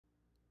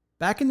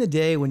Back in the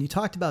day when you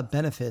talked about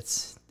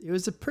benefits, it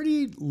was a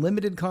pretty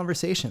limited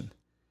conversation.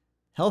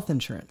 Health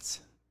insurance,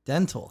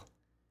 dental,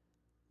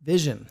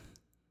 vision,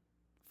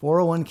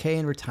 401k,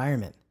 and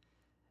retirement.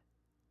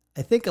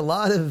 I think a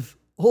lot of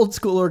old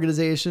school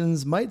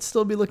organizations might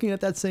still be looking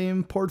at that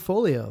same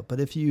portfolio, but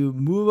if you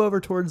move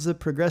over towards the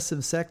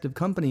progressive sect of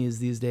companies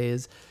these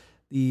days,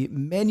 the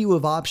menu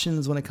of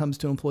options when it comes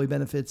to employee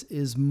benefits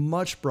is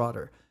much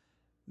broader.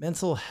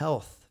 Mental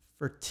health,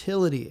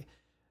 fertility,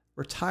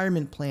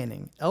 retirement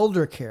planning,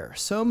 elder care,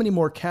 so many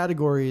more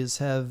categories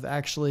have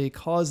actually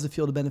caused the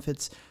field of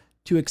benefits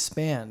to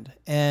expand.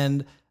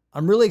 And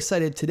I'm really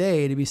excited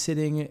today to be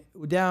sitting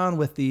down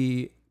with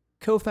the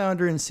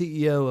co-founder and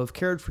CEO of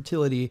Carrot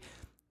Fertility,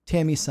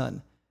 Tammy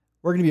Sun.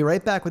 We're going to be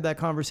right back with that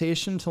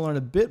conversation to learn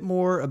a bit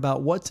more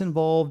about what's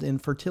involved in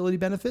fertility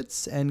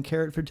benefits and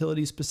Carrot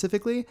Fertility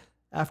specifically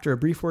after a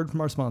brief word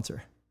from our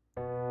sponsor.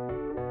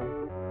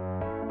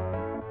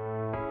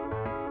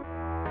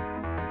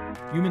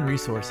 Human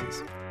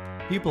resources,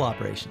 people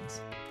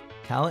operations,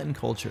 talent and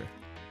culture.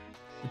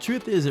 The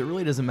truth is, it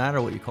really doesn't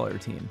matter what you call your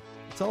team.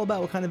 It's all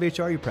about what kind of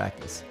HR you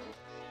practice.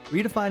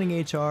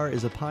 Redefining HR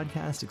is a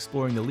podcast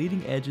exploring the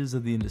leading edges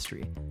of the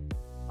industry.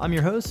 I'm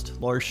your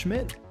host, Lars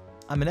Schmidt.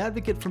 I'm an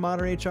advocate for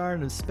modern HR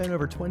and have spent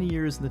over 20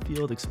 years in the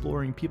field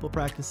exploring people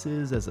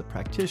practices as a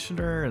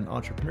practitioner, an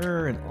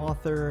entrepreneur, an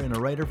author, and a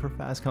writer for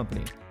Fast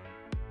Company.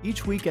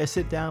 Each week, I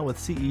sit down with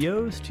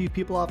CEOs, chief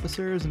people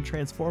officers, and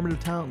transformative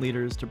talent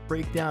leaders to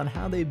break down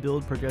how they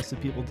build progressive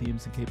people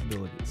teams and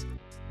capabilities.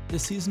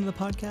 This season of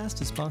the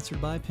podcast is sponsored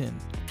by PIN.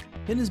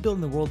 PIN is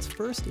building the world's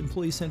first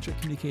employee-centric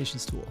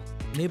communications tool,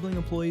 enabling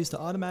employees to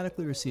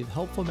automatically receive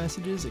helpful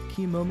messages at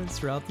key moments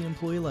throughout the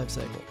employee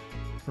lifecycle,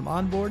 from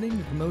onboarding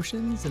to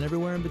promotions and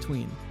everywhere in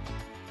between.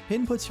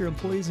 PIN puts your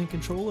employees in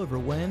control over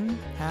when,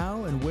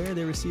 how, and where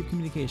they receive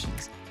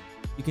communications.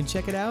 You can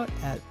check it out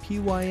at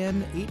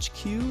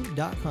pynhq.com.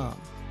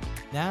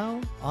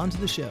 Now, on to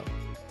the show.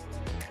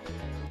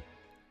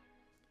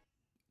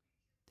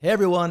 Hey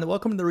everyone,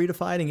 welcome to the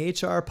Redefining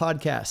HR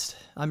podcast.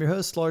 I'm your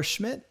host, Lars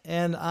Schmidt,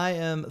 and I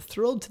am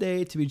thrilled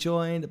today to be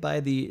joined by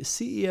the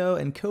CEO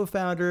and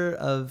co-founder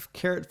of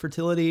Carrot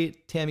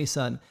Fertility, Tammy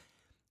Sun.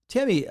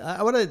 Tammy,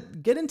 I want to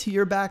get into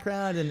your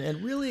background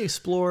and really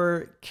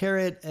explore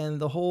Carrot and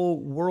the whole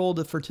world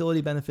of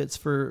fertility benefits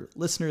for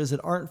listeners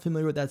that aren't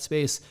familiar with that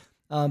space.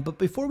 But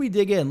before we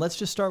dig in, let's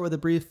just start with a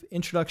brief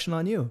introduction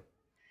on you.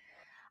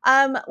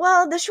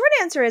 Well, the short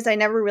answer is I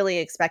never really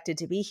expected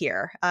to be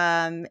here.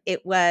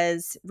 It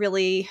was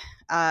really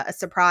a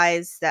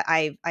surprise that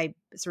I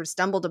sort of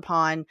stumbled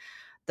upon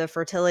the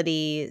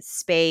fertility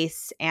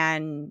space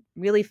and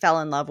really fell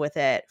in love with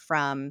it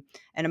from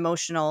an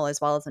emotional as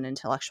well as an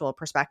intellectual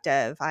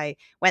perspective. I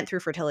went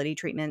through fertility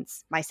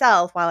treatments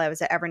myself while I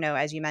was at Evernote,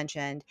 as you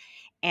mentioned,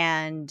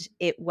 and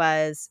it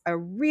was a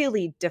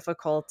really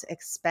difficult,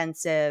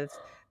 expensive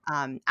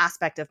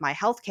aspect of my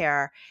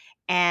healthcare.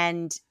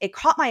 And it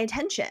caught my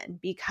attention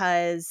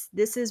because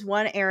this is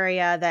one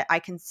area that I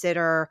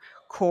consider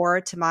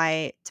core to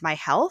my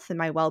health and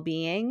my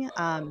well-being.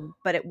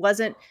 But it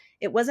wasn't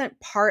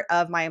part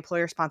of my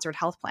employer-sponsored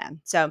health plan.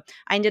 So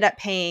I ended up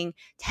paying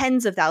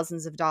tens of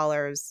thousands of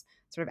dollars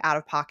sort of out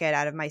of pocket,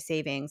 out of my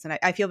savings. And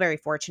I feel very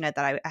fortunate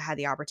that I had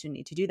the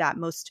opportunity to do that.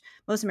 Most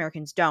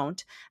Americans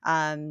don't.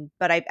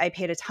 But I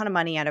paid a ton of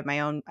money out of my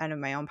own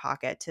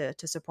pocket to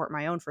support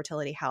my own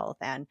fertility health,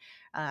 and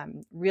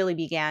really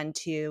began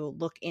to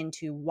look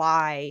into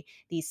why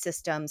these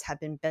systems have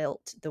been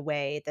built the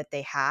way that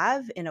they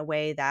have, in a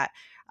way that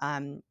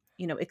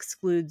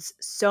excludes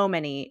so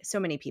many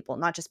people,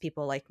 not just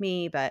people like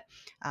me, but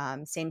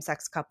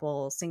same-sex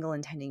couples, single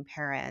intending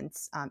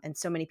parents, and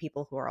so many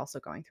people who are also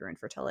going through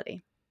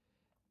infertility.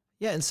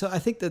 Yeah, and so I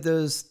think that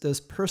those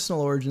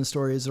personal origin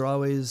stories are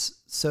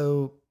always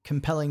so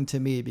compelling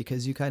to me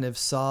because you kind of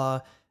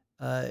saw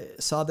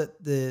that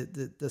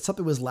the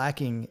something was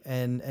lacking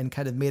and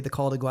kind of made the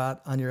call to go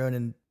out on your own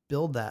and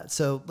build that.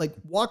 So like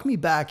walk me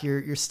back.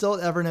 You're still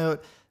at Evernote.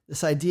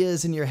 This idea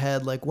is in your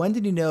head. Like when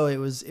did you know it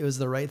was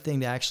the right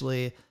thing to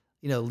actually,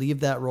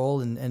 leave that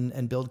role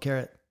and build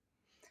Carrot?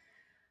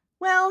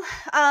 Well,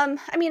 as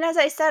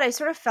I said, I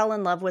sort of fell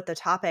in love with the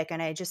topic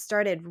and I just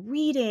started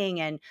reading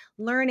and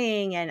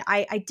learning. And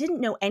I didn't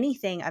know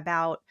anything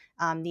about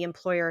the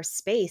employer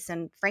space.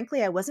 And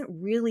frankly, I wasn't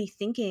really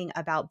thinking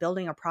about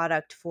building a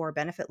product for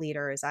benefit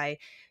leaders.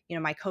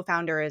 My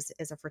co-founder is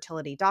a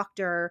fertility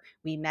doctor.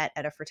 We met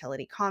at a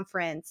fertility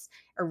conference.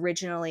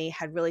 Originally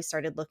had really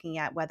started looking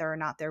at whether or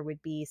not there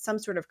would be some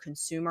sort of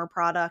consumer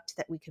product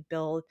that we could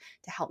build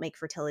to help make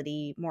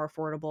fertility more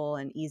affordable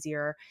and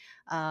easier.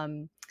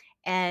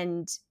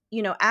 And,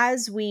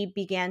 as we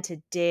began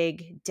to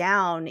dig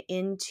down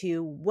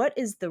into what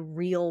is the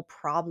real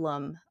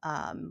problem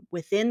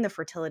within the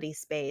fertility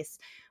space,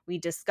 we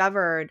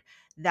discovered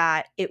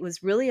that it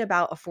was really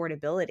about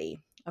affordability.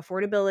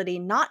 Affordability,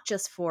 not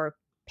just for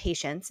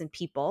patients and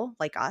people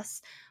like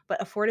us,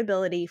 but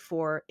affordability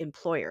for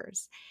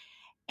employers.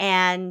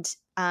 And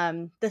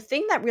the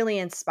thing that really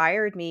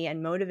inspired me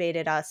and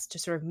motivated us to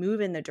sort of move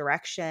in the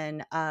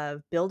direction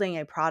of building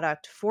a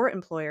product for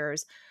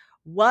employers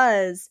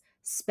was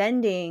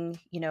spending,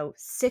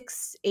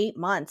 6, 8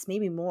 months,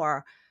 maybe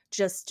more,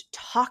 just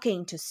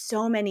talking to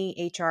so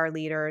many HR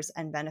leaders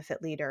and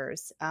benefit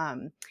leaders.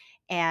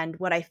 And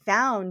what I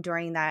found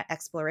during that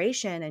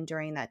exploration and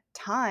during that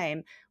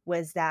time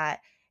was that,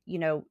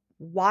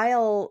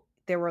 while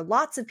there were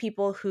lots of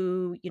people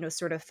who,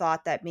 sort of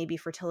thought that maybe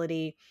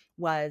fertility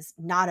was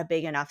not a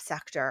big enough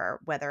sector,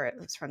 whether it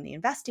was from the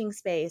investing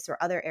space or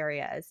other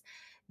areas,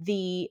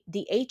 the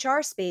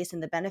HR space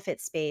and the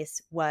benefit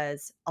space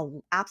was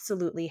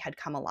absolutely had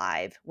come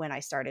alive when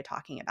I started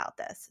talking about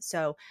this.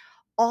 So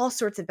all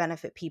sorts of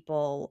benefit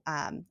people,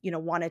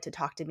 wanted to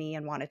talk to me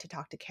and wanted to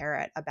talk to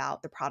Carrot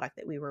about the product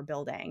that we were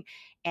building.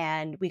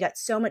 And we got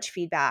so much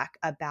feedback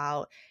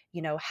about,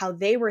 how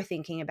they were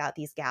thinking about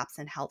these gaps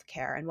in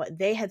healthcare and what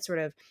they had sort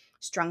of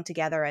strung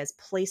together as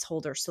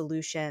placeholder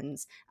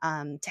solutions,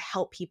 to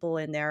help people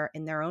in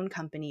their own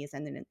companies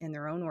and in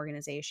their own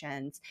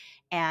organizations.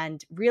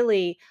 And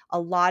really, a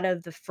lot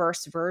of the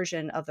first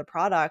version of the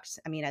product,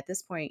 I mean, at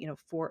this point,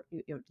 4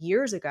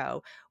 years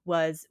ago,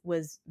 was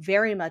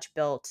very much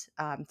built,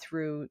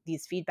 through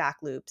these feedback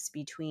loops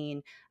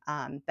between,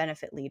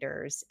 benefit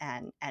leaders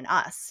and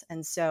us.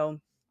 And so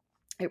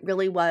it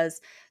really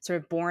was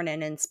sort of born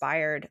and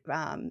inspired,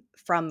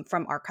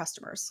 from our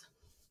customers.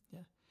 Yeah.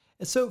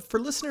 And so for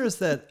listeners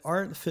that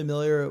aren't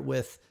familiar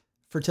with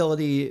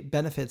fertility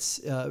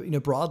benefits,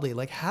 broadly,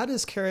 like how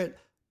does Carrot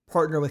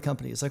partner with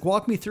companies? Like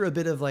walk me through a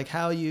bit of like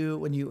how you,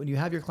 when you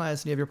have your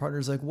clients and you have your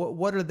partners, like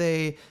what are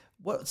they,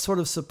 what sort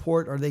of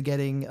support are they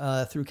getting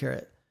through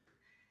Carrot?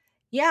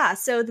 Yeah.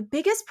 So the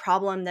biggest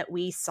problem that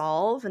we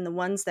solve, and the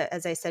ones that,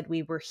 as I said,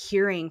 we were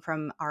hearing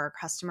from our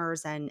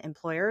customers and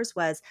employers,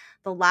 was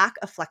the lack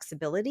of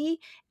flexibility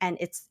and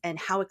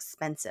how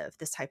expensive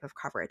this type of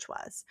coverage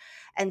was.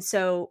 And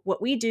so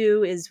what we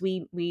do is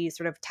we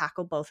sort of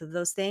tackle both of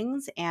those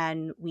things,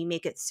 and we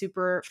make it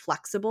super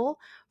flexible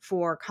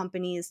for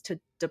companies to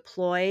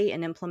deploy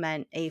and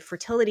implement a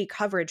fertility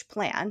coverage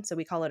plan. So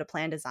we call it a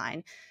plan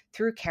design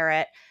through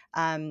Carrot,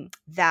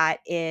 that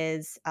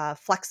is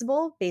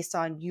flexible based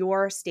on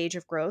your stage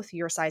of growth,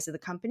 your size of the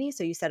company.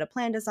 So you set a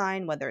plan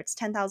design, whether it's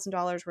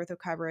 $10,000 worth of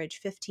coverage,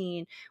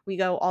 15. We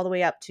go all the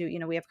way up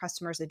to, we have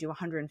customers that do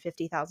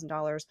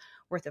 $150,000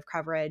 worth of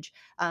coverage.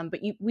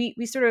 But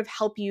we sort of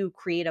help you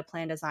create a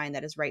plan design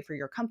that is right for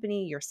your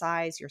company, your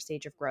size, your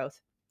stage of growth.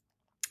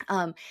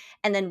 Um,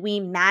 and then we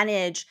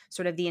manage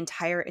sort of the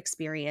entire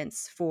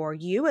experience for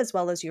you as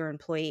well as your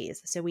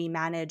employees. So we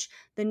manage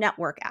the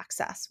network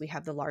access. We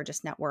have the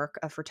largest network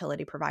of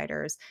fertility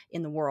providers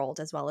in the world,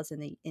 as well as in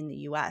the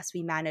US.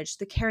 We manage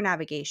the care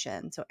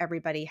navigation. So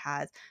everybody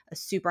has a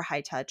super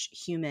high touch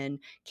human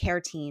care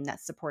team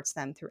that supports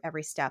them through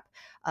every step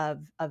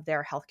of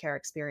their healthcare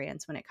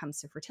experience when it comes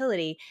to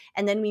fertility.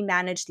 And then we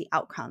manage the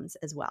outcomes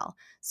as well.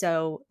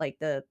 So like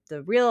the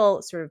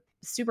real sort of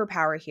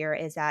superpower here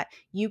is that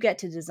you get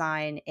to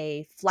design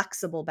a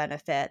flexible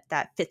benefit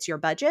that fits your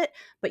budget,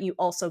 but you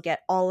also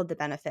get all of the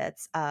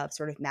benefits of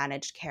sort of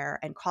managed care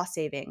and cost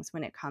savings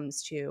when it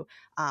comes to,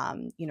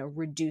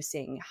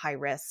 reducing high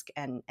risk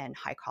and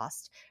high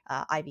cost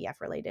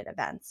IVF related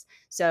events.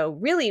 So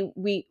really,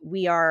 we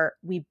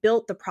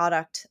built the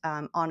product,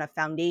 on a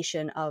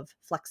foundation of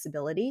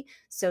flexibility,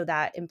 so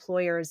that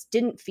employers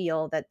didn't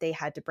feel that they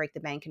had to break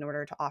the bank in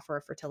order to offer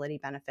a fertility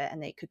benefit,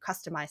 and they could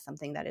customize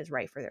something that is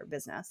right for their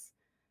business.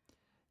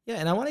 Yeah,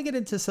 and I want to get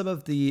into some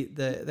of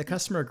the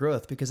customer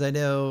growth because I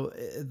know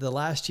the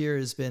last year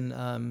has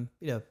been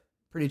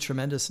pretty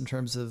tremendous in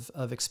terms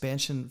of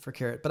expansion for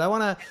Carrot. But I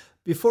want to,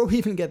 before we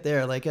even get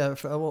there, like we're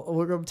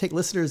going to take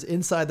listeners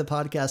inside the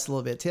podcast a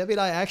little bit. Tammy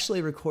and I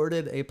actually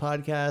recorded a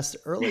podcast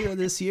earlier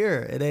this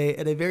year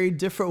in a very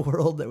different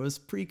world that was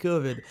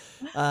pre-COVID,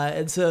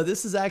 and so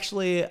this is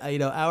actually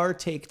our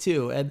take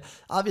two. And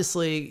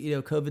obviously,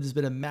 COVID has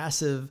been a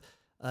massive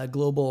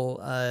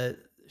global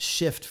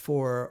shift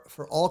for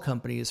all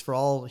companies, for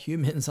all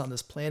humans on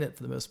this planet,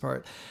 for the most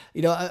part.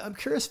 I'm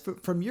curious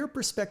from your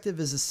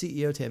perspective as a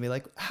CEO, Tammy,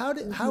 like how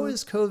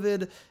has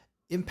COVID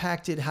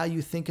impacted how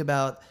you think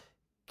about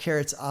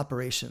Carrot's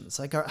operations?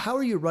 Like, how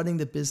are you running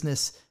the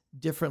business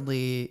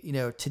differently,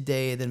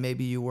 today than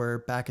maybe you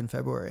were back in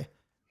February?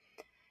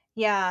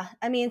 Yeah,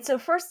 I mean, so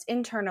first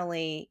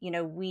internally,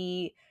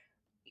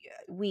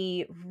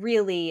 we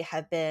really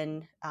have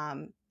been,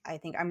 I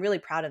think I'm really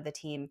proud of the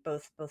team,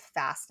 both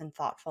fast and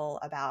thoughtful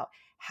about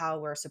how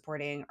we're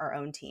supporting our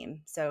own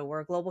team. So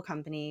we're a global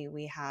company.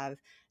 We have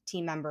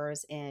team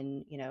members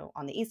in,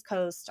 on the East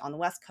Coast, on the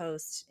West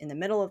Coast, in the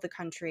middle of the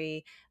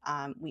country.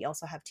 We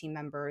also have team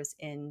members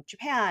in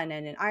Japan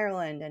and in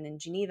Ireland and in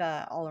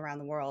Geneva, all around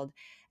the world.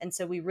 And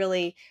so we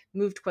really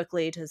moved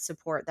quickly to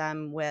support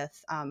them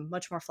with,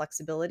 much more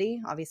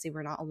flexibility. Obviously,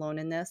 we're not alone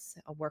in this.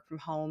 Work from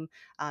home,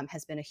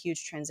 has been a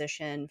huge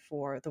transition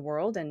for the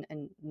world, and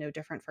no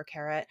different for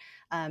Carrot.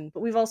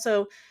 But we've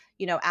also,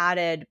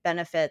 added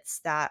benefits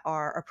that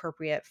are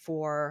appropriate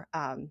for,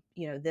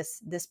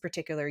 this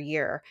particular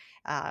year,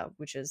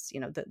 which is,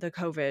 the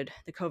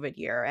COVID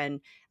year.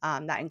 And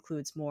that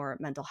includes more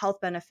mental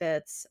health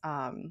benefits,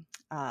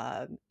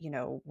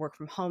 work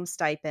from home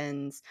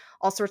stipends,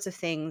 all sorts of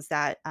things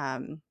that,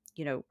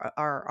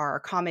 are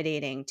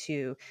accommodating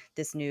to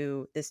this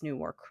new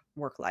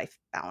work life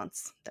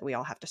balance that we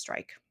all have to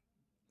strike.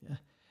 Yeah.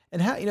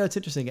 And how, it's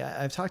interesting.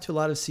 I've talked to a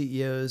lot of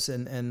CEOs,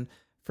 and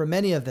for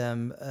many of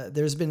them,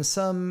 there's been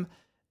some,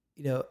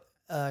 you know,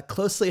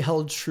 closely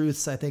held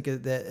truths, I think,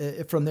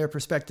 that from their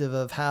perspective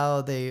of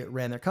how they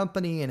ran their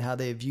company and how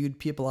they viewed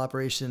people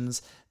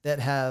operations that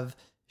have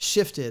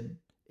shifted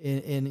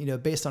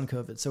based on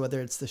COVID. So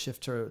whether it's the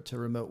shift to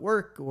remote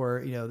work,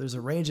 or, there's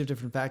a range of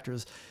different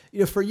factors,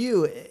 for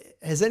you,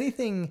 has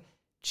anything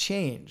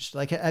changed?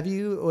 Like, have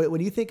you, when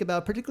you think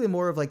about particularly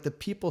more of like the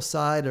people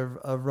side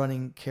of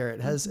running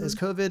Carrot, has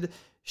COVID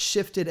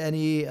shifted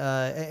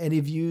any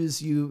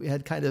views you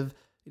had kind of,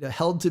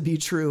 held to be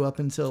true up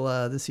until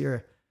this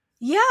year?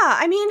 Yeah,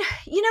 I mean,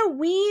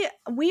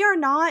 we are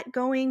not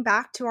going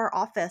back to our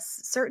office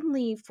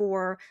certainly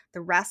for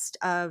the rest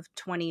of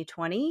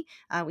 2020.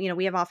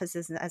 We have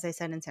offices, as I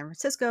said, in San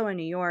Francisco and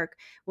New York.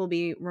 We'll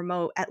be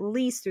remote at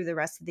least through the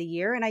rest of the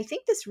year, and I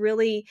think this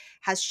really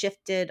has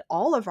shifted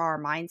all of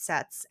our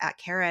mindsets at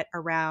Carrot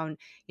around,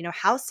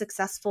 how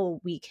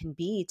successful we can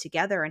be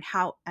together, and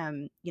how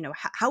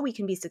we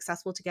can be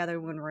successful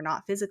together when we're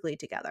not physically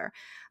together.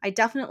 I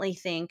definitely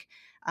think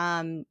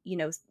a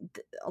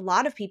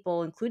lot of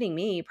people, including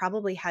me,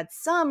 probably had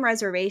some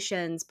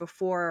reservations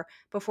before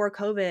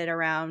COVID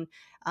around,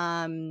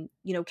 can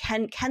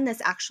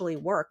this actually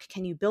work?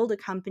 Can you build a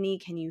company?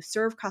 Can you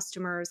serve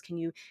customers? Can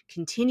you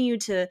continue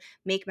to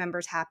make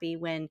members happy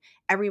when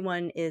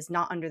everyone is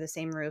not under the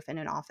same roof in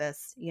an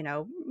office,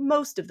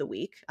 most of the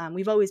week?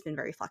 We've always been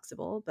very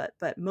flexible, but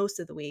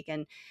most of the week,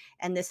 and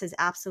this has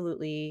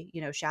absolutely,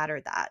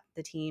 shattered that.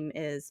 The team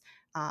is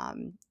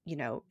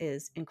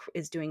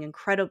is doing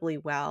incredibly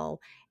well.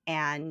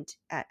 And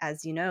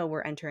as you know,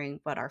 we're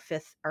entering our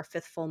fifth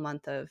full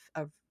month of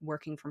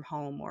working from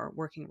home or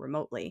working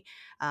remotely,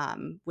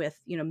 with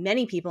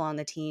many people on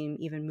the team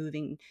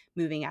even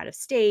moving out of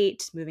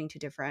state, moving to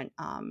different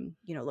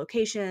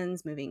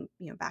locations, moving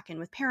back in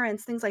with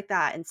parents, things like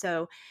that. And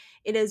so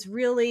it has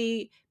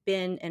really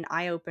been an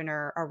eye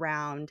opener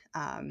around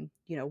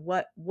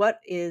what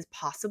is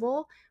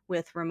possible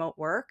with remote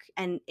work,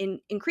 and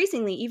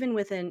increasingly even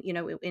within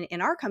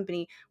in our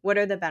company, what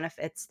are the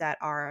benefits that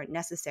are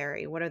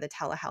necessary, what are the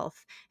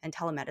telehealth and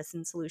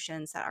telemedicine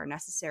solutions that are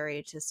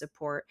necessary to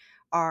support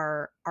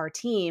our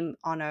team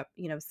on a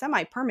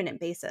semi-permanent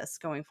basis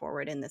going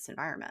forward in this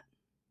environment.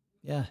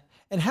 Yeah.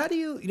 And how do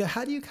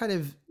you kind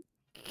of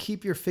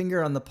keep your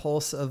finger on the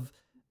pulse of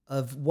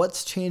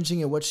what's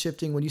changing and what's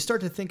shifting when you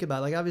start to think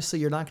about, like, obviously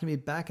you're not going to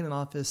be back in an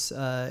office,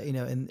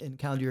 in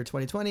calendar year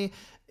 2020.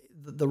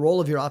 The role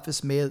of your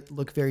office may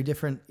look very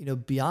different,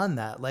 beyond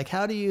that. Like,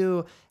 how do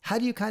you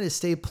kind of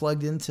stay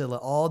plugged into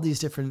all these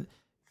different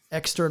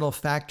external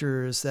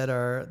factors that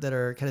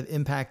are kind of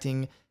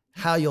impacting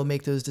how you'll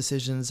make those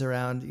decisions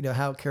around,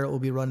 how Carrot will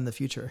be run in the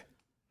future?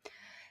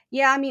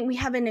 Yeah, I mean, we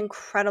have an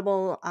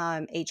incredible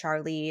HR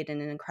lead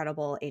and an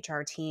incredible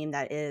HR team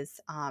that is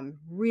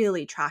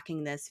really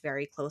tracking this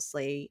very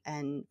closely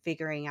and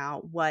figuring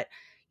out what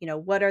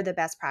are the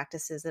best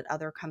practices that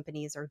other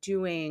companies are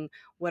doing,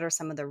 what are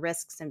some of the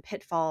risks and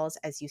pitfalls.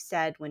 As you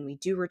said, when we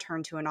do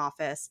return to an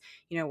office,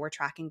 we're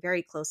tracking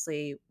very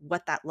closely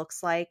what that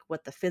looks like,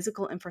 what the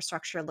physical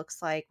infrastructure looks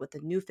like, what the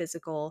new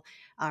physical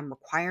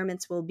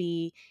requirements will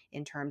be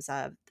in terms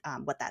of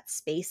what that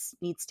space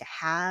needs to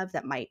have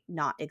that might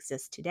not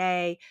exist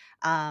today.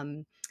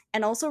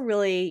 And also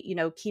really,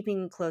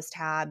 keeping close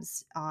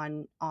tabs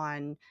on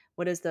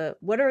what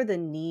are the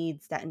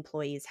needs that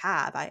employees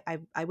have.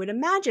 I would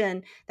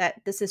imagine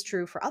that this is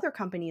true for other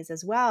companies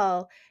as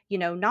well.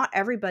 Not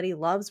everybody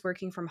loves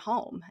working from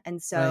home. And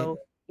Right. so,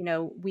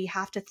 we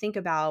have to think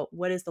about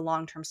what is the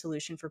long-term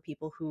solution for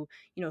people who,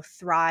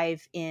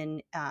 thrive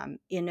in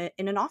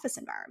an office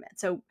environment.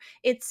 So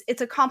it's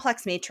a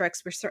complex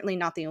matrix. We're certainly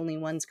not the only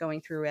ones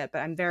going through it, but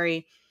I'm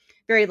very,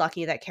 very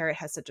lucky that Carrot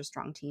has such a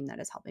strong team that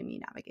is helping me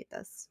navigate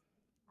this.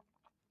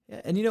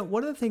 Yeah, and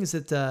one of the things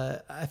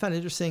that I found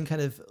interesting,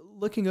 kind of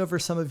looking over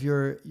some of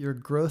your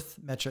growth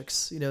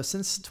metrics,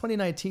 since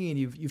 2019,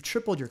 you've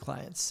tripled your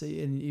clients,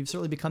 and you've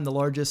certainly become the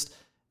largest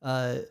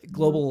Mhm.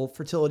 global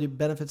fertility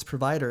benefits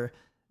provider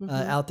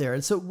Mhm. out there.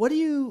 And so, what do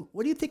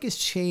you think has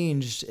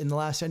changed in the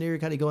last? I know you're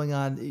kind of going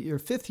on your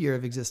fifth year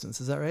of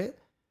existence. Is that right?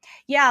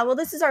 Yeah, well,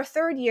 this is our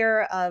third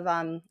year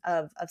of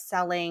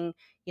selling,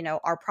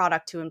 our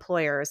product to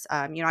employers.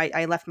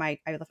 I left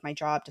my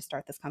job to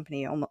start this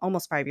company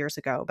almost 5 years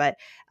ago, but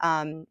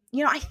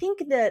I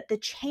think that the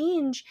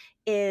change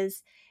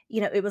is,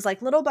 it was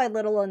like little by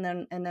little, and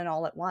then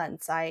all at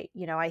once. I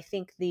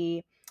think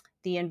the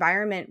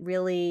environment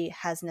really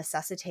has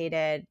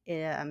necessitated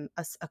a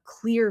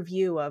clear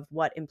view of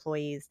what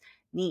employees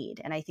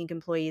need. And I think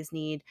employees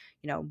need,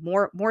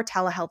 more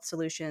telehealth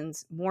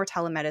solutions, more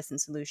telemedicine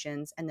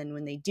solutions. And then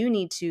when they do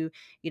need to,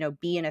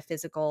 be in a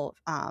physical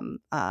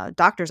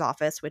doctor's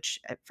office, which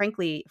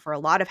frankly, for a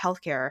lot of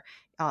healthcare,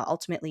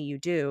 ultimately you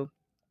do,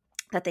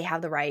 that they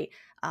have the right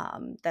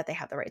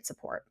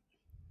support.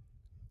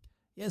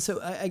 Yeah.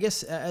 So I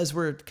guess as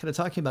we're kind of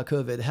talking about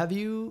COVID, have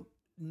you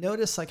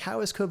noticed like how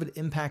has COVID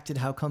impacted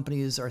how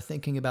companies are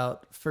thinking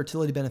about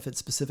fertility benefits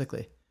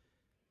specifically?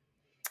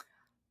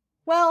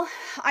 Well,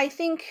 I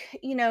think,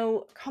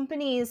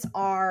 companies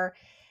are,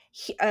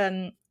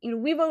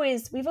 we've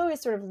always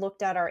sort of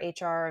looked at our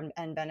HR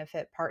and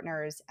benefit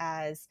partners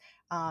as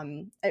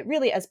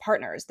really as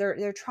partners.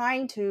 They're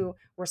trying to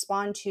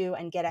respond to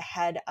and get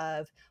ahead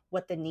of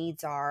what the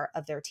needs are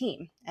of their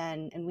team,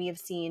 and we have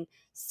seen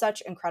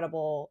such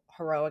incredible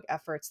heroic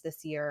efforts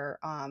this year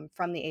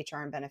from the HR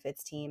and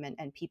benefits team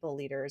and people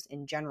leaders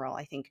in general.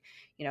 I think,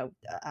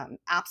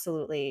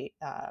 absolutely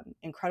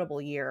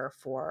incredible year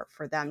for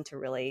them to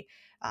really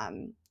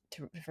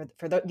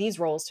these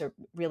roles to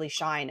really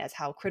shine as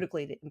how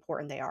critically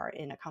important they are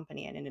in a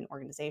company and in an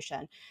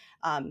organization.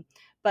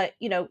 But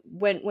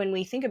when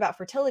we think about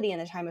fertility in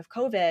the time of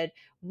COVID,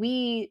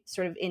 we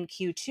sort of in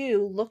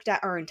Q2 looked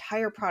at our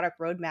entire product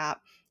roadmap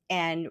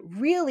and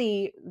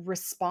really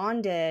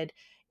responded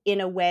in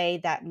a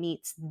way that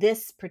meets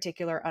this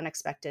particular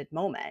unexpected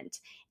moment.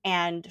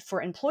 And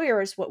for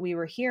employers, what we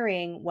were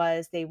hearing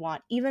was they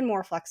want even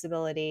more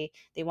flexibility,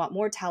 they want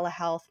more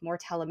telehealth, more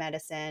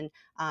telemedicine,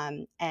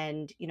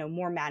 and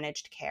more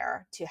managed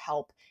care to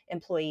help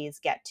employees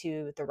get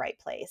to the right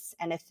place.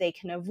 And if they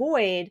can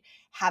avoid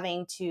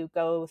having to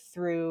go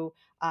through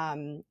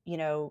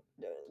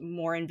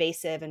more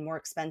invasive and more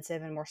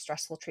expensive and more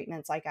stressful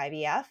treatments like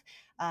IVF,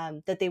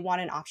 that they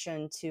want an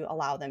option to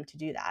allow them to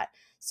do that.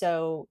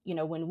 So,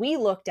 when we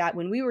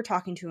were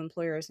talking to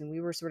employers and we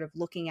were sort of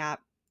looking at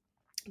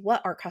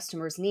what our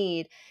customers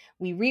need,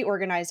 we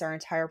reorganized our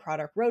entire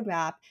product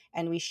roadmap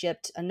and we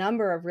shipped a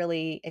number of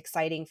really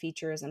exciting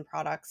features and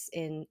products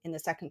in the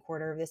second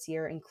quarter of this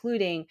year,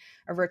 including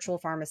a virtual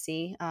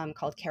pharmacy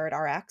called Carrot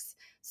RX.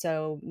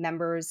 So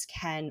members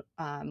can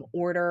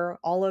order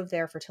all of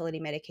their fertility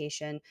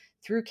medication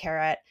through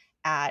Carrot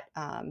at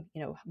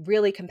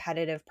really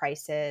competitive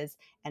prices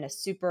and a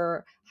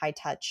super high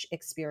touch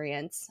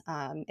experience.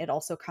 It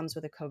also comes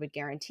with a COVID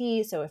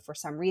guarantee. So if for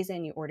some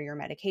reason you order your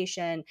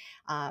medication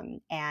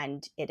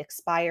and it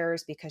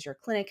expires because your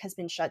clinic has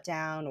been shut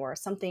down or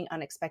something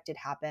unexpected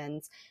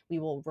happens, we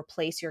will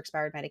replace your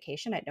expired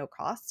medication at no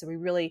cost. So we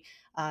really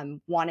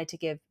wanted to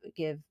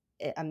give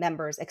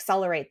members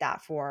accelerate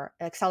that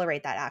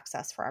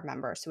access for our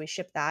members. So we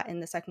shipped that in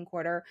the second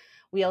quarter.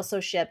 We also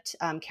shipped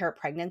Carrot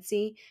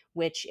Pregnancy,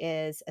 which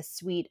is a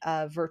suite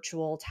of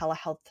virtual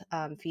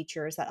telehealth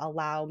features that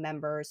allow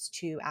members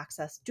to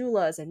access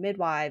doulas and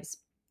midwives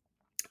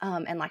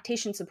and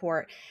lactation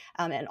support,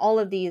 and all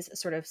of these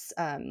sort of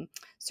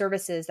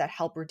services that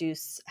help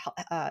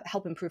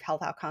improve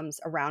health outcomes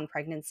around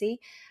pregnancy.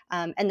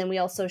 And then we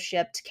also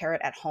shipped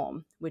Carrot at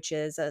Home, which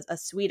is a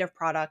suite of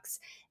products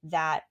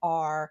that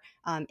are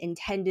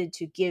intended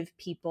to give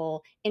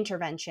people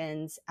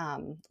interventions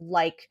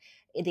like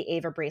the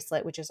Ava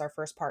bracelet, which is our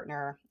first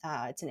partner.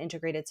 It's an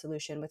integrated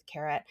solution with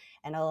Carrot,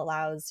 and it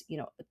allows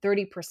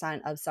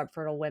 30% of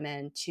subfertile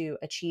women to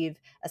achieve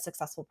a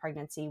successful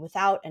pregnancy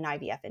without an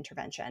IVF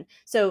intervention.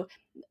 So,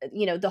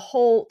 the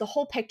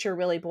whole picture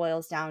really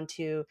boils down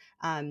to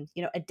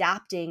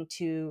adapting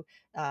to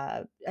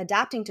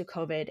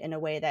COVID in a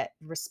way that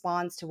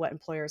responds to what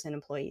employers and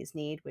employees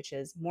need, which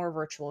is more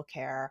virtual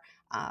care,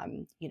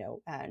 and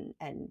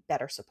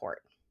better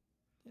support.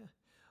 Yeah.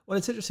 Well,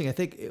 it's interesting. I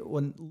think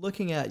when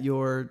looking at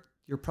your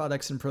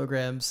products and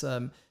programs,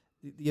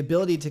 the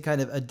ability to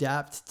kind of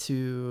adapt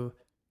to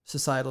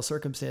societal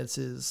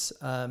circumstances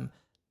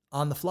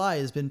on the fly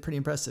has been pretty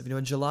impressive.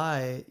 In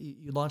July,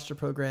 you launched a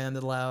program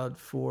that allowed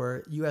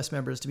for U.S.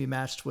 members to be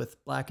matched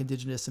with Black,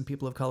 Indigenous, and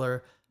people of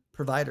color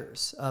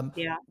providers.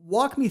 Yeah.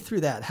 Walk me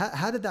through that.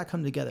 How did that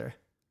come together?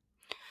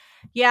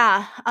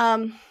 Yeah.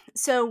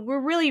 So we're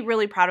really,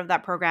 really proud of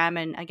that program.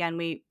 And again,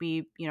 we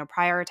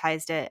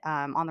prioritized it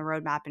on the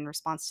roadmap in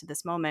response to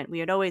this moment. We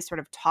had always sort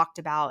of talked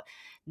about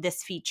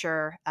this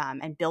feature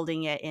and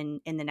building it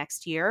in the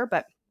next year,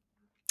 but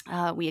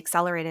we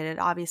accelerated it,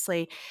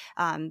 obviously,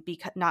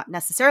 because not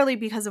necessarily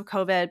because of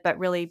COVID, but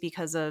really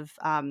because of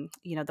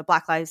the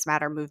Black Lives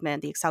Matter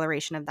movement, the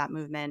acceleration of that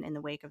movement in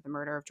the wake of the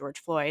murder of George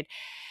Floyd.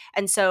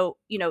 And so,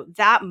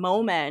 that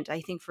moment,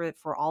 I think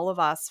for all of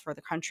us, for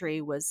the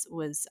country, was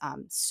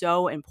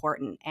so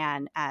important.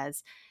 And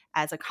as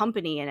a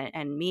company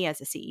and me as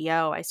a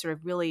CEO, I sort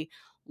of really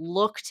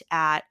looked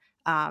at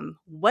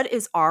what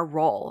is our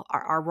role,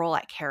 our role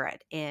at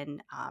Carrot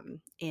in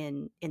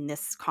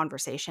this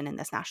conversation, in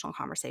this national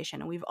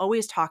conversation. And we've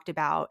always talked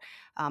about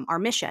our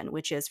mission,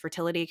 which is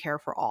fertility care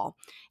for all.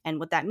 And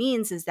what that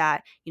means is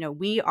that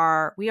we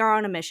are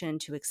on a mission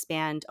to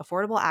expand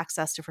affordable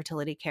access to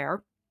fertility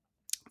care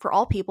for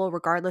all people,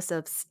 regardless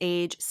of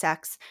age,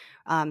 sex,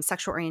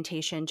 sexual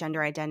orientation,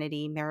 gender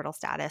identity, marital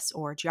status,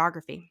 or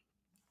geography.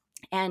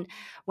 And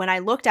when I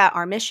looked at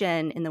our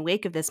mission in the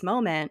wake of this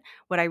moment,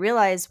 what I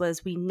realized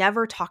was we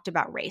never talked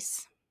about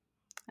race.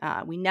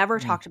 We never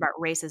Mm. talked about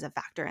race as a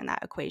factor in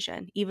that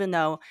equation, even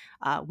though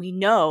we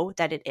know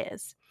that it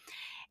is.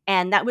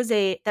 And that was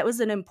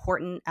an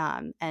important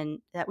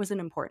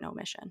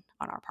omission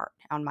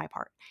on my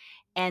part.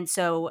 And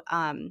so,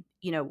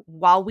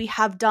 while we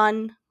have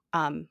done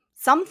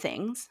some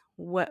things,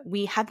 what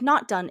we have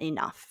not done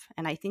enough,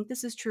 and I think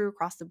this is true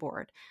across the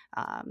board.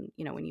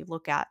 When you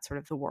look at sort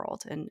of the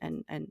world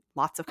and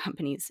lots of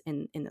companies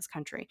in this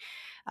country,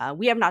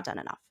 we have not done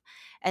enough.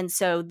 And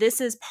so,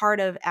 this is part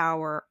of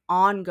our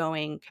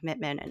ongoing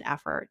commitment and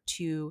effort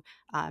to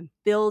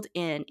build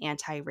in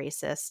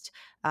anti-racist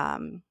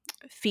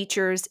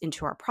features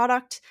into our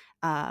product,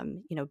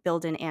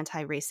 build in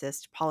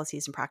anti-racist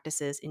policies and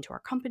practices into our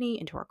company,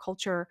 into our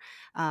culture.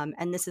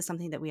 And this is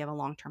something that we have a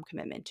long-term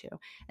commitment to.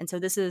 And so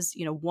this is,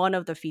 one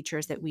of the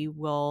features that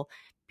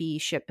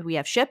we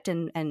have shipped,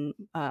 and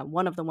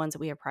one of the ones that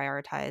we have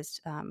prioritized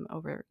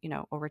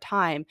over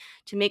time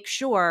to make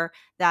sure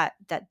that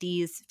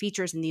these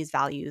features and these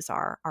values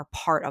are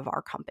part of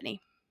our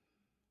company.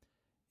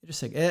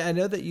 Interesting. And I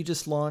know that you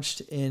just launched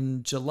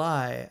in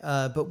July,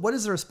 but what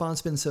has the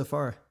response been so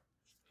far?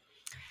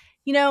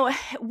 You know,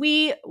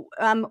 we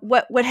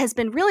what has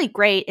been really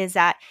great is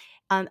that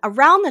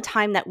around the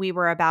time that we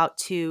were about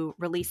to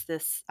release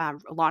this,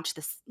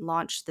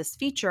 release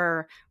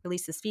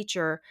this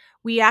feature,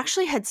 we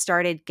actually had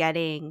started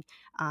getting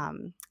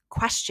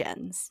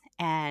questions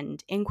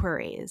and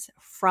inquiries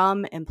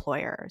from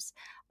employers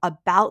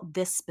about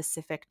this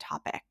specific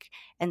topic,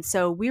 and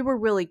so we were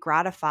really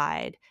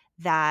gratified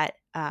that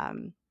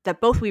that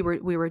both we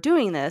were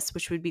doing this,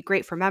 which would be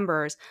great for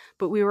members,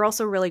 but we were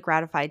also really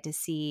gratified to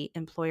see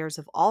employers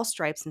of all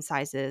stripes and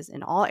sizes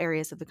in all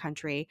areas of the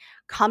country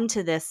come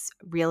to this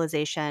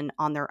realization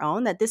on their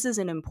own that this is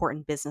an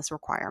important business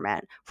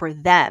requirement for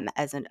them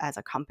as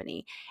a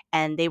company.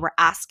 And they were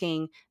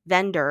asking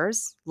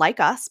vendors like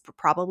us, but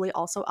probably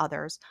also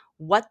others,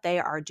 what they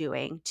are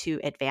doing to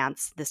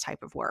advance this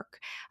type of work.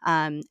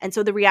 And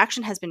so the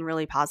reaction has been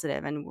really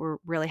positive, and we're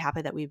really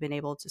happy that we've been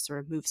able to sort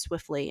of move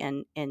swiftly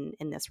in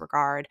this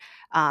regard.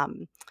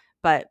 Um,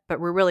 but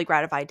we're really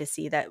gratified to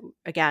see that,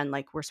 again,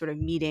 like we're sort of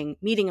meeting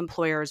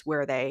employers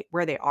where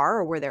they are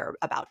or where they're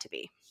about to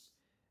be.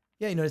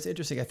 Yeah, it's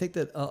interesting. I think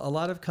that a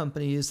lot of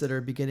companies that are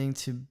beginning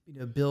to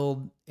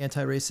build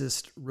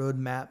anti-racist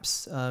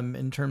roadmaps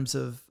in terms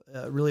of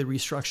really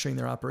restructuring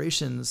their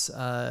operations,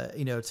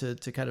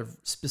 to kind of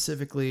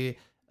specifically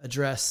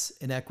address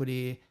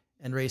inequity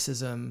and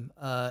racism,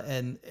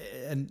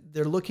 and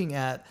they're looking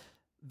at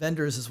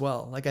vendors as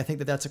well. Like, I think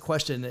that that's a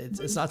question.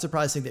 It's not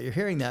surprising that you're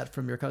hearing that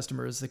from your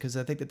customers, because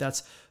I think that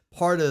that's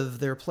part of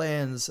their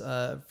plans,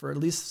 for at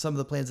least some of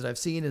the plans that I've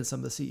seen and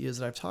some of the CEOs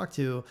that I've talked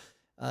to.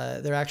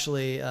 They're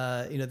actually,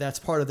 that's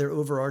part of their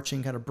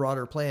overarching kind of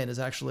broader plan, is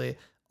actually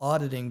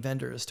auditing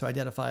vendors to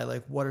identify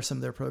like what are some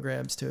of their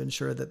programs to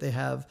ensure that they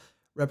have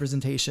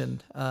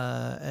representation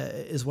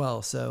as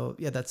well. So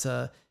yeah, that's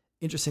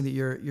interesting that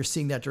you're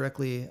seeing that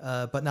directly,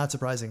 but not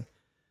surprising.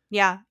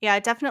 Yeah,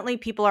 definitely.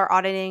 People are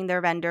auditing their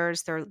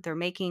vendors. They're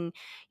making,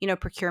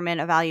 procurement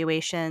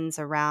evaluations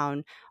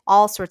around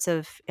all sorts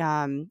of,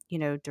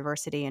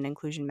 diversity and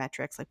inclusion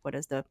metrics. Like, what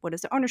does the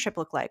ownership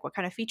look like? What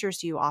kind of features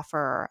do you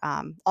offer?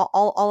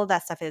 All of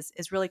that stuff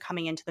is really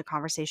coming into the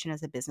conversation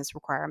as a business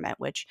requirement,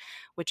 which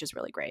is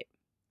really great.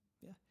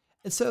 Yeah.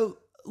 And so,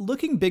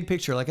 looking big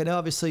picture, like, I know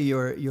obviously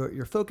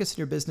your focus in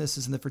your business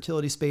is in the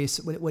fertility space.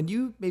 When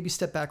you maybe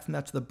step back from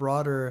that to the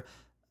broader,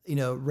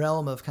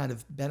 realm of kind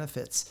of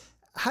benefits,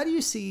 how do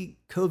you see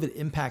COVID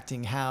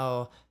impacting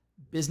how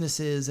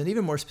businesses, and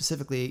even more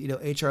specifically,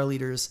 HR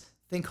leaders,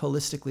 think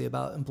holistically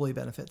about employee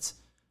benefits?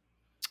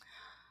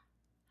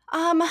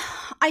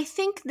 I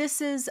think this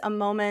is a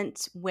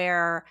moment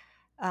where,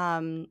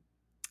 um,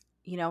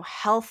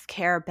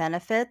 healthcare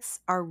benefits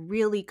are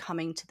really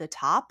coming to the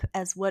top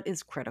as what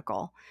is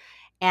critical.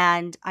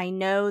 And I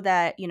know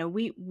that,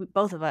 we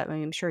both of us, I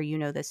mean, I'm sure you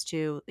know this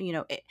too,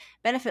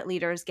 benefit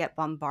leaders get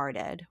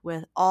bombarded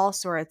with all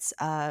sorts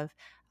of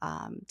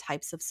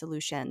types of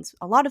solutions.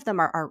 A lot of them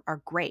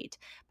are great.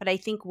 But I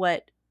think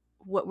what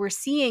we're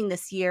seeing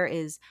this year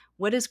is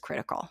what is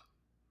critical,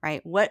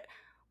 right? What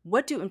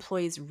do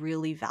employees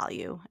really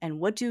value, and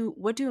what do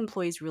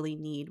employees really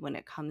need when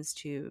it comes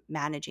to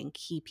managing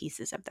key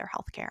pieces of their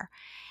healthcare?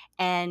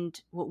 And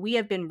what we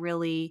have been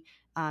really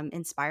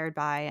inspired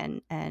by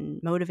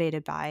and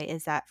motivated by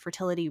is that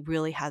fertility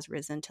really has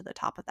risen to the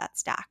top of that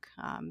stack.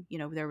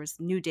 There was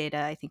new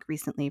data, I think,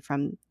 recently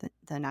from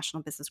the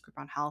National Business Group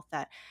on Health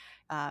that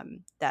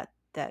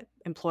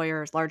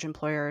large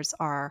employers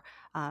are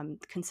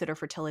consider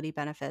fertility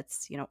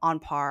benefits, on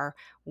par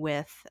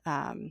with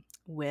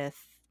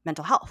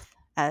mental health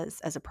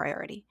as a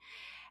priority.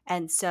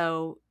 And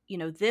so,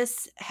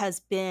 this has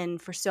been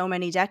for so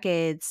many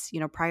decades,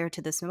 prior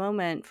to this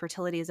moment,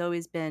 fertility has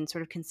always been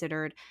sort of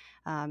considered,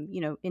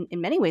 in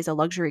many ways, a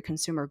luxury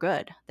consumer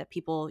good that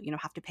people,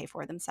 have to pay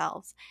for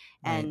themselves.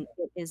 Right. And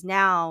it is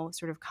now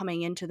sort of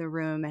coming into the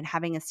room and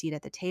having a seat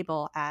at the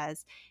table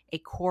as a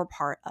core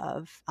part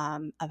of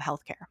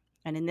healthcare.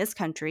 And in this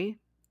country,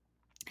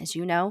 as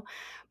you know,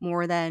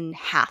 more than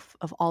half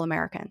of all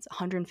Americans,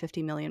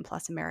 150 million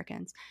plus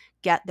Americans,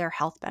 get their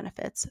health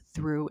benefits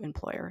through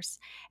employers.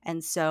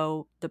 And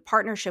so the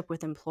partnership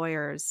with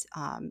employers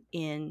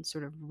in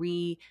sort of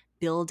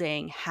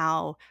rebuilding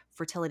how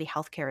fertility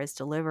healthcare is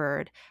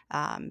delivered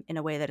in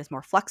a way that is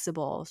more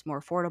flexible, is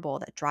more affordable,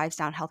 that drives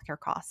down healthcare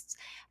costs,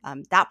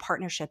 that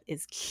partnership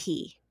is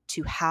key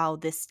to how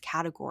this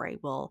category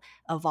will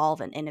evolve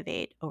and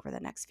innovate over the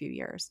next few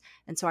years.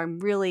 And so I'm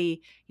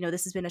really,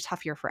 this has been a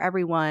tough year for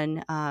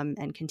everyone,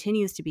 and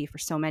continues to be for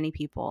so many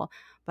people.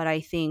 But I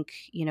think,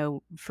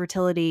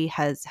 fertility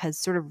has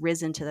sort of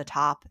risen to the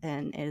top,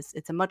 and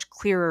it's a much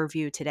clearer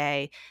view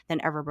today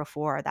than ever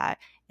before that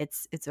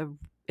it's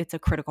a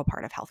critical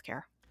part of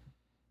healthcare.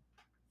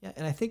 Yeah,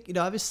 and I think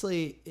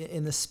obviously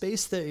in the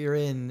space that you're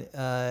in,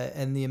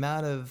 and the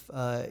amount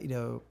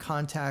of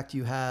contact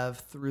you have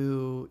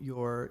through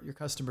your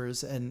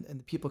customers and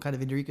the people kind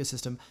of in your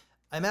ecosystem,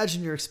 I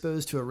imagine you're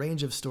exposed to a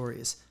range of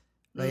stories,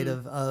 right?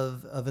 Mm.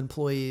 Of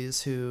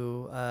employees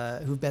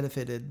who've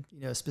benefited,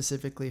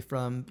 specifically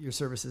from your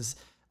services.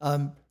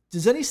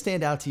 Does any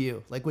stand out to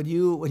you? Like when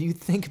you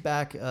think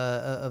back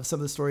of some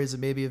of the stories that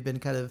maybe have been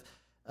kind of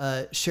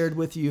shared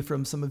with you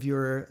from some of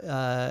your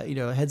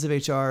heads of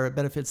HR,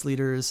 benefits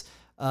leaders.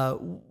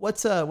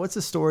 What's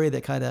a story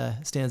that kind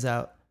of stands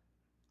out?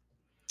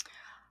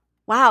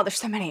 Wow, there's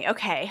so many.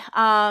 Okay.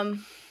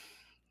 One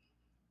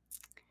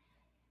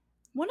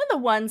of the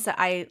ones that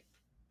I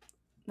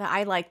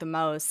like the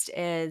most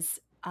is,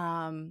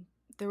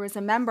 there was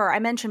a member I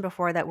mentioned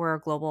before that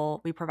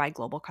we provide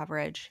global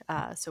coverage.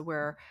 So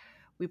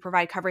we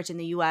provide coverage in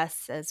the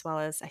US as well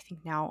as I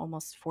think now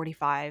almost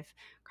 45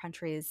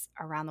 countries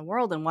around the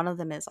world. And one of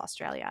them is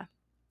Australia.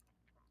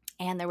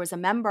 And there was a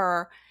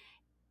member,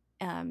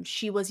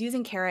 she was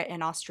using Carrot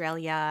in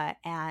Australia,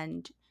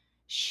 and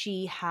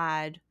she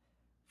had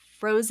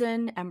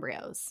frozen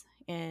embryos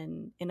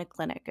in a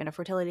clinic, in a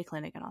fertility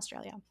clinic in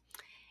Australia.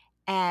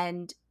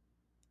 And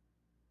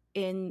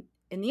in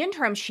the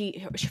interim,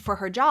 she for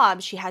her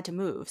job she had to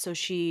move, so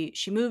she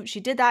moved.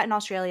 She did that in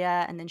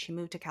Australia, and then she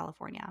moved to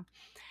California.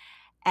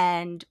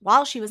 And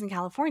while she was in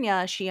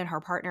California, she and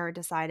her partner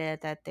decided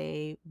that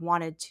they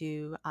wanted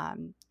to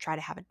try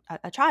to have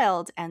a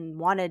child, and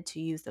wanted to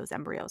use those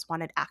embryos,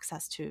 wanted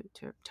access to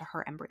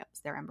her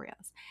embryos, their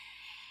embryos.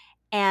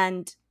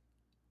 And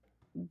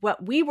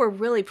what we were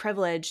really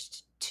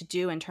privileged to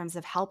do in terms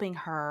of helping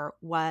her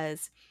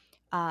was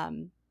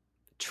um,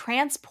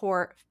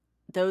 transport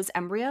those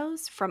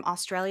embryos from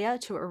Australia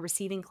to a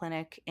receiving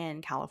clinic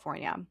in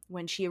California.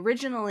 When she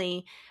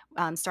originally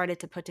started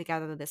to put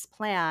together this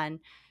plan,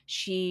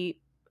 she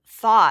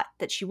thought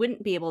that she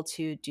wouldn't be able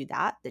to do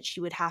that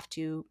she would have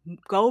to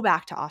go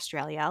back to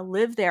Australia,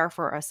 live there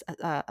for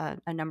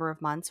a number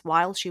of months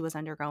while she was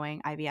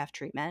undergoing IVF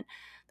treatment.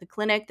 The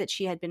clinic that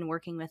she had been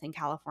working with in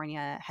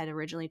California had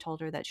originally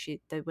told her that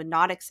they would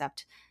not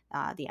accept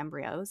the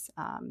embryos,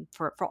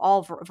 for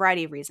all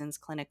variety of reasons.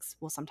 Clinics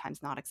will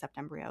sometimes not accept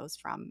embryos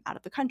from out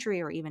of the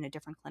country or even a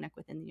different clinic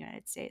within the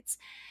United States.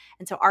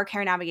 And so our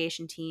care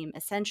navigation team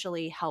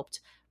essentially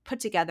helped put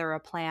together a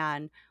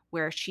plan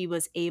where she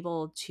was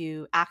able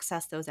to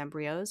access those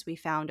embryos. We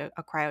found a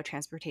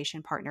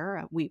cryotransportation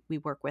partner. We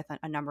work with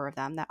a number of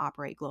them that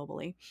operate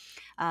globally.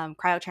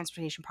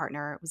 Cryotransportation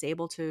partner was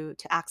able to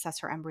access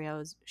her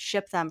embryos,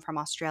 ship them from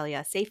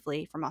Australia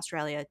safely from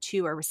Australia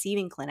to a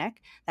receiving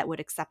clinic that would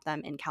accept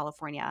them in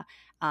California.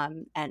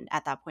 And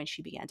at that point,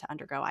 she began to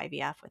undergo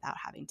IVF without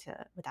having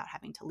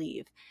to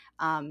leave.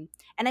 And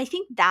I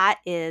think that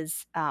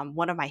is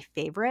one of my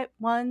favorite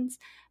ones,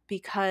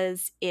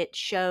 because it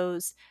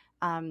shows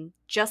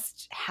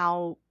just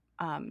how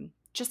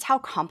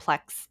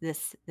complex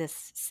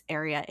this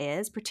area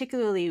is,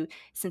 particularly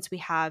since we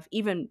have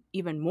even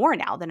more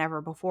now than ever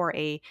before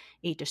a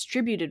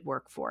distributed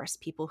workforce,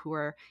 people who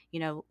are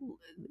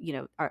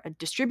are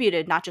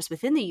distributed not just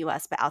within the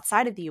U.S. but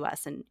outside of the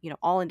U.S. And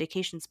all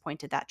indications point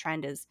to that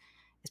trend is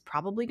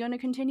probably going to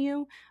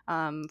continue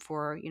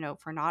for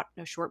not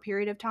a short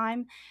period of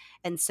time.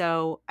 And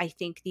so I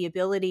think the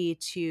ability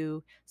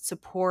to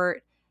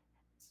support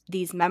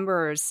these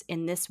members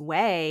in this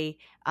way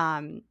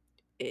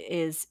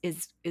is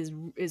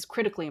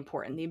critically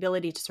important. The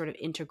ability to sort of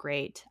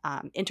integrate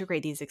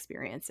these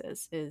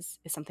experiences is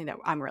something that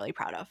I'm really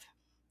proud of.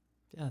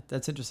 Yeah,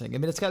 that's interesting. I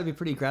mean, it's got to be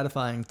pretty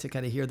gratifying to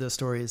kind of hear those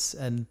stories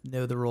and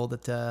know the role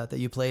that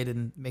you played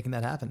in making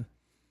that happen.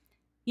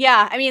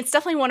 Yeah, I mean, it's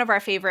definitely one of our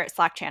favorite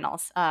Slack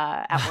channels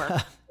at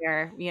work,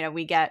 where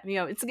we get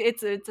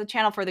it's a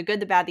channel for the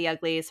good, the bad, the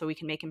ugly, so we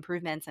can make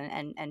improvements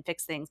and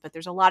fix things. But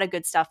there's a lot of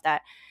good stuff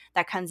that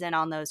comes in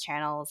on those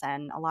channels,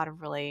 and a lot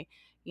of really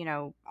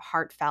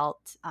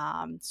heartfelt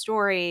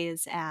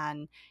stories,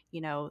 and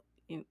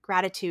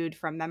gratitude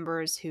from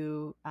members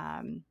who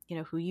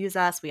who use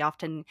us. We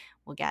often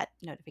will get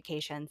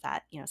notifications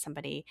that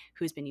somebody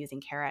who's been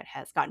using Carrot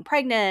has gotten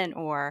pregnant,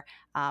 or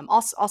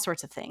all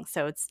sorts of things.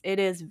 So it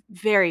is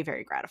very,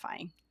 very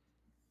gratifying.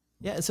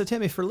 Yeah. And so,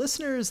 Tammy, for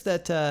listeners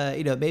that,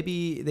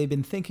 maybe they've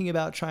been thinking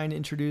about trying to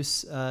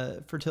introduce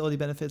fertility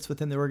benefits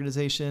within their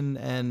organization,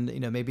 and,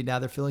 maybe now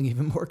they're feeling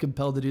even more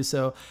compelled to do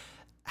so.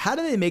 How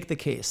do they make the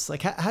case?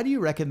 Like, how do you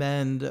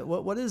recommend,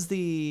 what is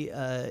the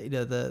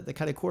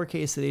kind of core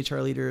case that HR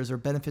leaders or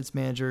benefits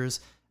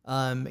managers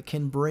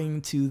can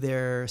bring to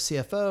their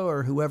CFO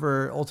or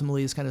whoever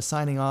ultimately is kind of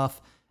signing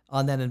off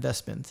on that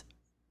investment?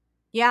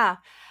 Yeah.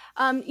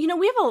 We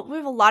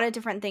have a lot of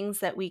different things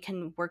that we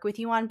can work with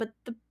you on, but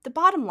the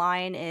bottom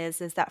line is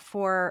that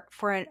for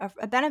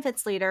a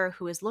benefits leader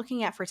who is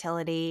looking at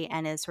fertility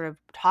and is sort of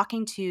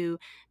talking to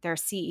their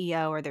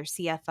CEO or their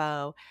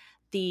CFO,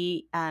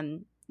 the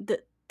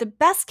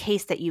best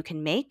case that you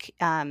can make,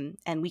 and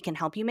we can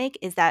help you make,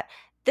 is that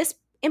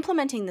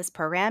implementing this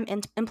program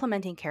and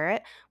implementing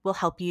Carrot will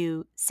help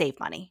you save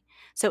money.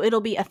 So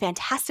it'll be a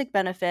fantastic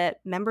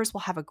benefit. Members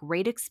will have a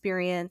great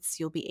experience.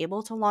 You'll be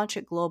able to launch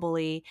it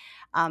globally.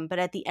 But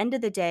at the end of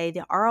the day,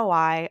 the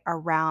ROI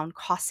around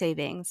cost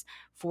savings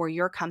for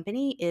your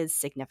company is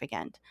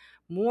significant.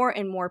 More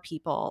and more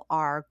people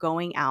are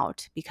going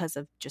out because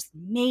of just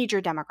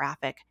major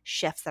demographic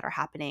shifts that are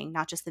happening,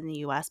 not just in the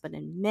US, but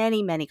in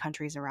many, many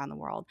countries around the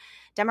world.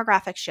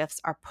 Demographic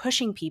shifts are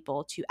pushing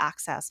people to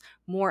access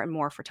more and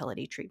more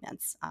fertility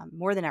treatments,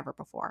 more than ever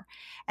before.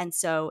 And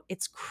so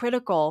it's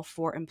critical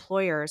for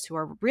employers who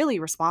are really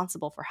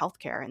responsible for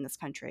healthcare in this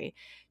country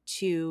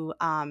to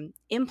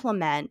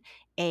implement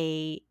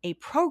a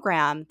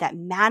program that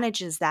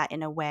manages that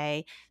in a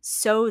way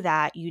so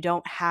that you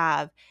don't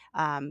have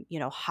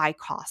high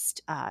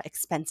cost,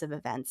 expensive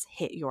events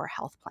hit your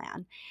health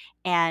plan.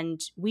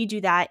 And we do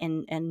that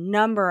in a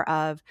number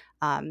of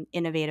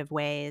innovative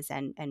ways,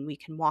 and we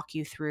can walk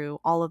you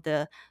through all of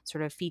the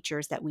sort of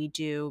features that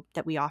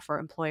we offer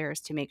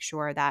employers to make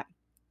sure that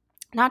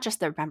not just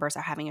their members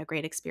are having a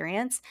great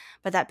experience,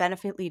 but that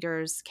benefit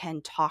leaders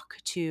can talk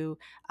to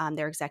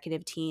their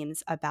executive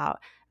teams about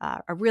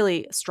a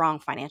really strong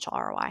financial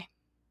ROI.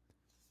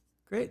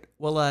 Great.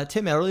 Well,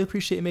 Tammy, I really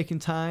appreciate you making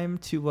time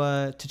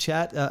to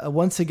chat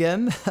once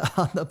again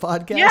on the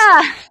podcast.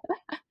 Yeah.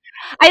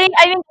 I think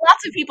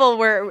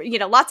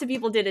lots of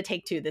people did a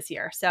take two this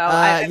year. So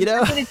I'm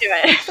going to do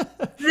it.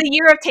 This is a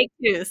year of take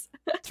twos.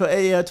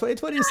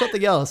 2020 is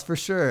something else for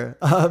sure.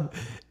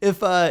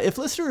 If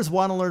listeners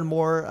want to learn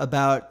more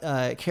about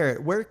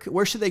Carrot,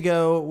 where should they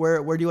go?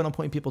 Where do you want to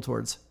point people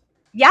towards?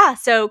 Yeah.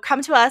 So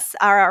come to us.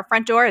 Our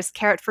front door is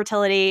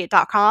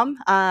carrotfertility.com.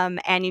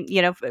 And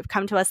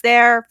come to us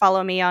there.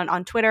 Follow me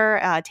on Twitter,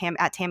 at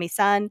Tammy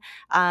Sun.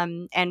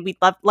 And we'd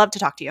love to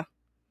talk to you.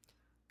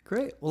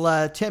 Great.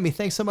 Well, Tammy,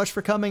 thanks so much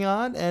for coming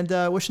on,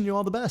 and wishing you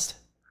all the best.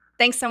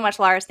 Thanks so much,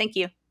 Lars. Thank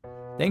you.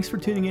 Thanks for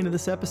tuning into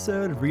this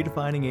episode of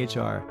Redefining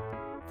HR.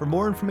 For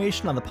more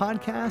information on the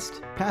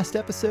podcast, past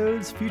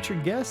episodes, future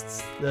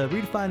guests, the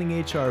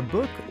Redefining HR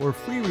book, or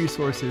free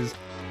resources,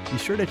 be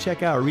sure to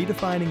check out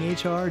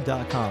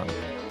redefininghr.com.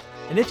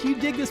 And if you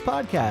dig this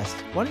podcast,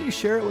 why don't you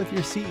share it with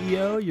your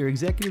CEO, your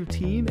executive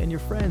team, and your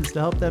friends to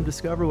help them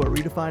discover what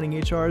Redefining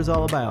HR is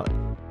all about.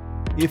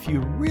 If you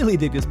really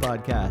dig this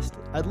podcast,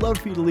 I'd love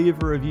for you to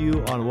leave a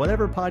review on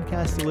whatever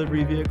podcast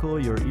delivery vehicle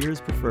your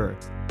ears prefer.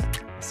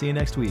 See you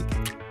next week.